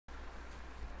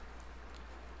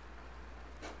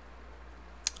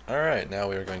Alright, now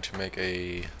we are going to make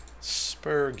a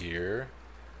spur gear.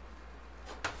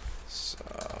 So,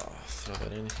 throw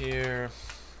that in here.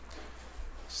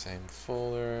 Same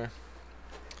folder.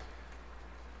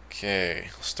 Okay,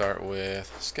 we'll start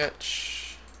with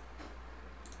sketch.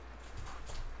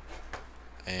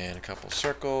 And a couple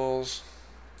circles.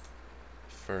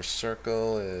 First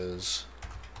circle is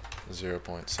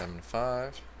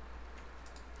 0.75.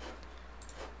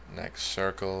 Next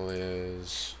circle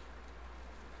is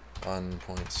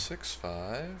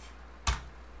 1.65.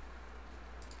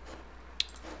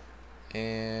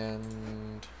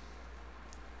 And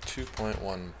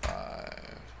 2.15.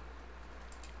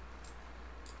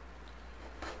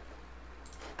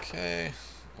 Okay,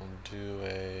 we'll do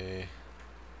a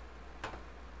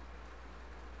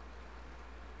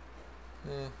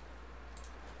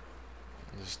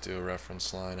just do a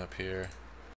reference line up here.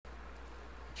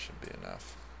 Should be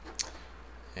enough.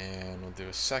 And we'll do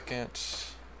a second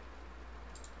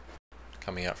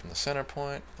coming out from the center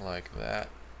point like that.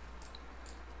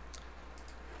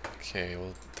 Okay,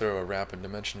 we'll throw a rapid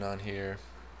dimension on here.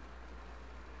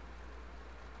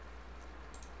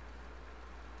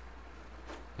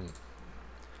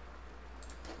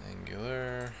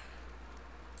 Angular.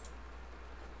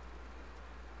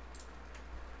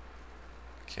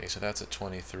 Okay, so that's at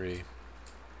 23.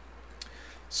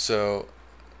 So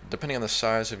depending on the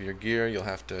size of your gear, you'll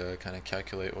have to kind of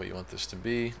calculate what you want this to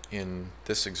be. In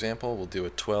this example, we'll do a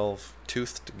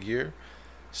 12-toothed gear.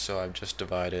 So I've just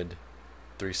divided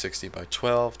 360 by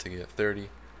 12 to get 30.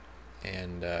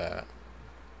 And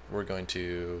we're going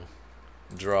to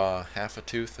draw half a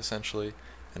tooth essentially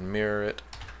and mirror it.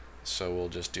 So we'll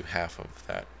just do half of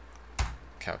that,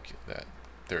 that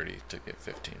 30 to get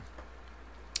 15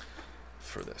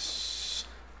 for this.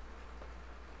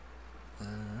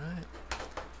 Alright.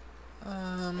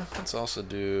 Let's also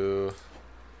do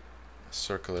a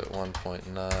circle at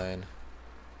 1.9. I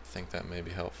think that may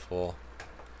be helpful.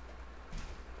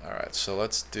 Alright, so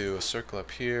let's do a circle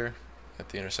up here at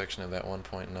the intersection of that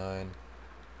 1.9. If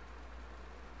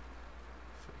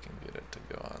we can get it to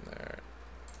go on there.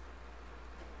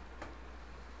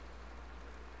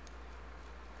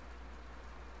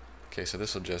 Okay, so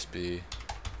this will just be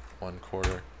 1/4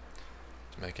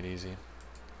 to make it easy.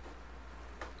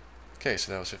 Okay,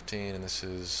 so that was 15, and this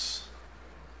is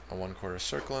a 1/4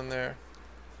 circle in there.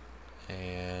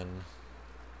 And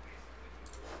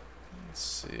let's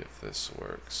see if this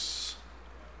works.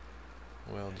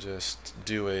 We'll just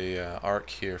do a arc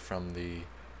here from the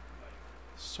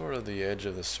sort of the edge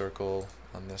of the circle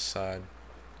on this side.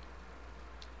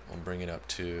 We'll bring it up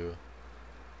to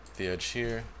the edge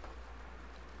here.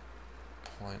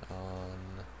 Point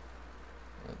on,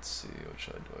 let's see, which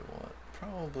side do I want?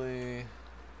 Probably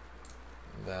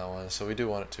that one. So we do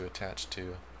want it to attach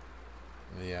to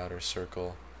the outer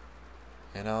circle.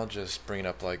 And I'll just bring it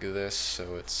up like this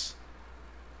so it's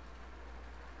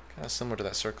kind of similar to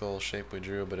that circle shape we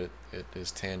drew, but it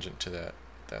is tangent to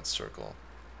that circle,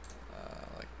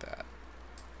 like that.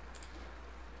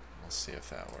 We'll see if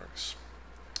that works.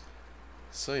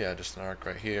 So yeah, just an arc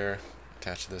right here,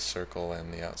 attached to this circle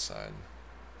and the outside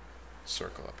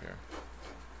circle up here.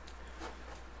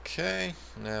 Okay,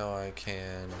 now I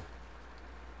can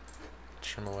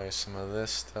trim away some of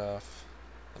this stuff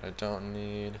that I don't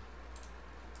need.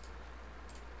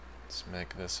 Let's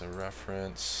make this a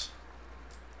reference.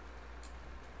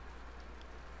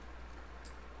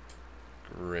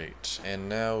 Great, and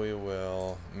now we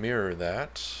will mirror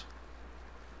that.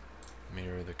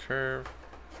 Mirror the curve.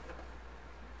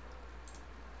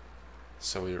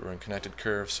 So we're in connected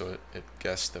curve, so it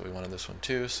guessed that we wanted this one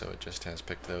too, so it just has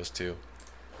picked those two.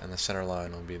 And the center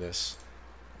line will be this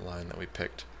line that we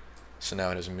picked. So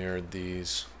now it has mirrored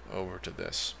these over to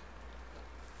this.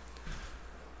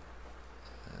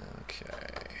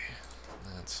 Okay,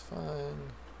 that's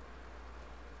fine.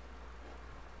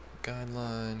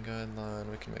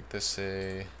 Guideline, we can make this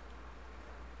a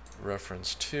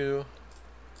reference 2.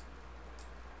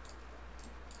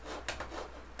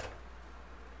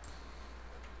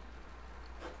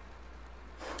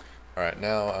 Alright,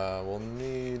 now we'll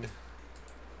need,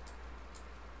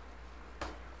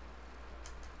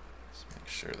 let's make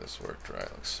sure this worked right.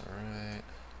 Looks alright.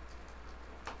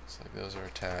 Looks like those are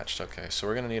attached. Okay, so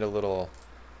we're going to need a little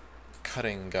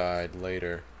cutting guide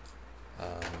later.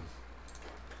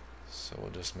 So we'll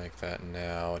just make that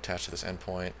now, attached to this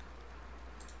endpoint.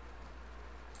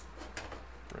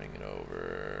 Bring it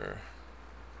over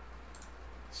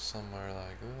somewhere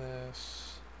like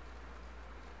this.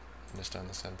 Just on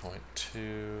this endpoint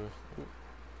too. Oop.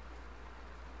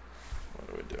 What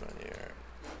are we doing here?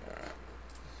 Alright.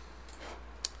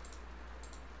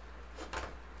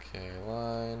 Okay,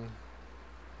 line.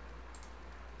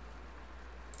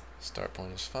 Start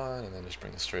point is fine, and then just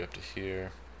bring it straight up to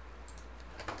here,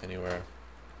 anywhere,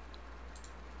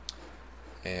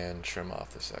 and trim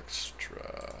off this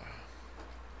extra.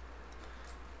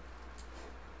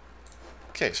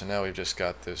 Okay, so now we've just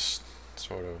got this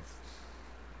sort of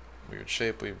weird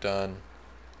shape we've done,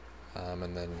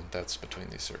 and then that's between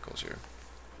these circles here.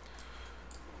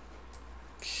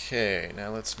 Okay, now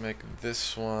let's make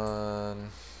this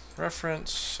one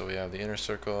reference. So we have the inner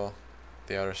circle,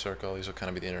 the outer circle. These will kind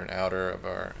of be the inner and outer of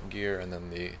our gear, and then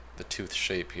the tooth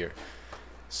shape here.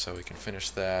 So we can finish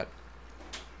that,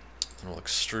 and we'll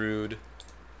extrude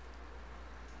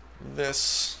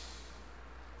this.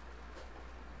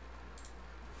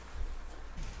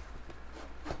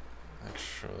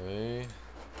 Actually,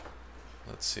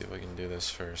 let's see if we can do this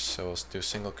first. So we'll do a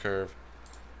single curve,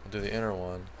 we'll do the inner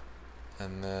one,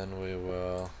 and then we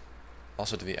will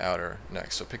also do the outer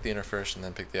next. So pick the inner first and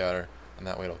then pick the outer, and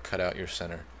that way it'll cut out your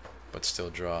center but still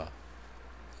draw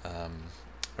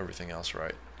everything else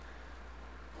right.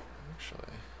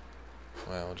 Actually,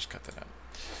 well, we'll just cut that out.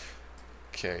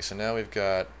 Okay, so now we've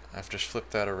got, I've just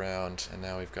flipped that around, and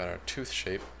now we've got our tooth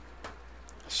shape.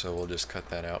 So we'll just cut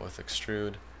that out with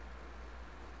extrude.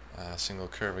 Single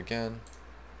curve again.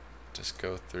 Just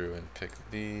go through and pick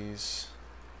these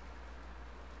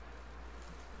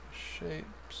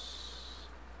shapes.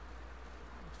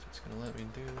 If it's gonna let me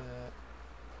do that.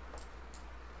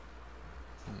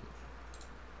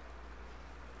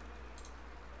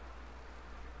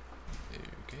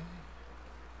 Okay.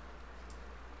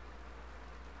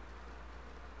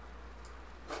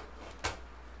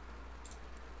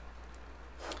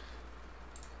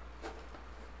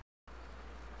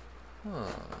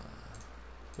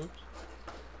 Oops.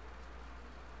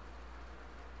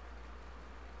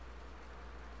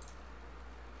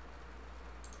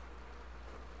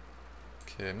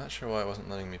 Okay, I'm not sure why it wasn't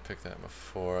letting me pick that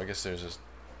before. I guess there's this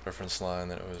reference line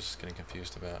that I was getting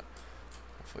confused about.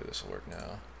 Hopefully this will work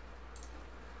now.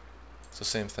 So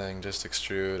same thing, just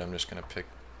extrude. I'm just going to pick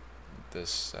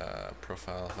this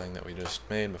profile thing that we just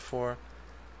made before,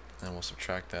 and we'll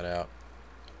subtract that out.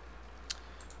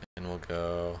 And we'll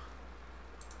go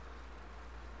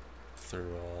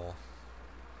through all.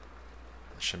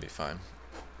 That should be fine.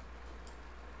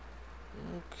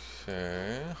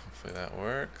 Okay, hopefully that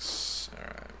works.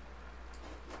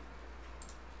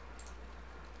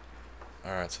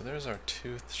 Alright, so there's our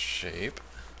tooth shape.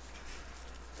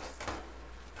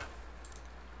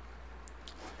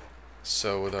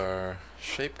 So with our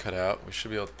shape cut out, we should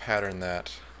be able to pattern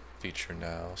that feature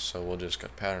now. So we'll just go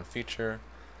to pattern feature.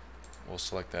 We'll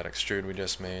select that extrude we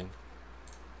just made.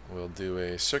 We'll do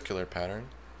a circular pattern.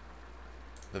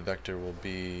 The vector will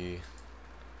be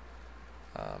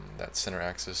that center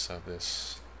axis of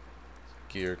this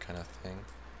gear kind of thing.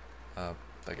 I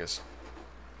guess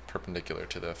perpendicular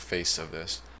to the face of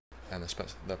this. And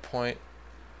the point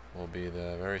will be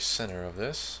the very center of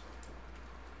this.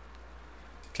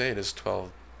 Okay, it is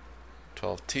 12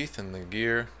 teeth in the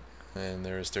gear, and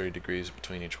there is 30 degrees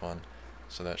between each one,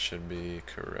 so that should be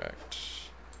correct.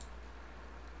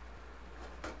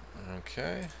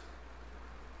 Okay.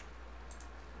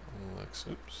 Looks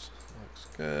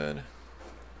good.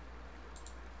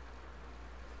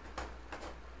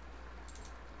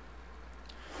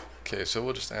 Okay, so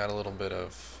we'll just add a little bit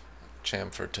of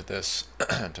chamfer to this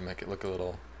to make it look a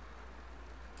little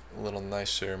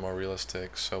nicer, more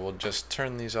realistic. So we'll just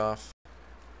turn these off,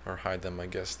 or hide them, I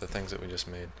guess, the things that we just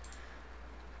made.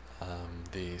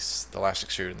 The last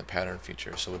extrude and the pattern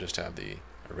feature. So we'll just have the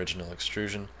original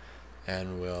extrusion,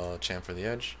 and we'll chamfer the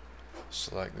edge.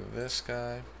 Select this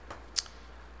guy.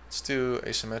 Let's do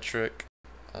asymmetric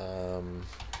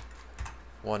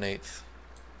 1/8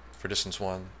 for distance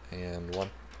 1 and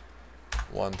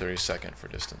 1/32 for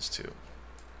distance 2.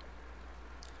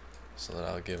 So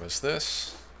that'll give us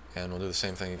this, and we'll do the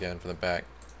same thing again for the back.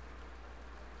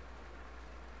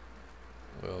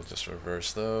 We'll just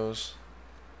reverse those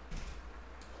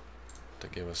to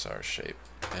give us our shape,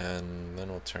 and then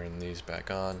we'll turn these back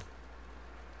on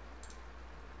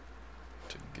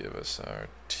to give us our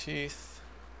teeth.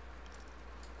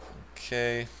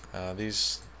 Okay,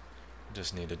 these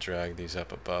just need to drag these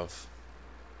up above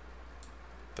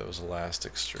those last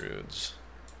extrudes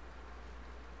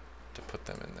to put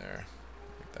them in there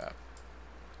like that.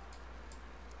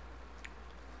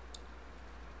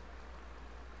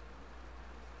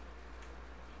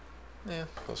 Yeah,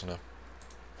 close enough.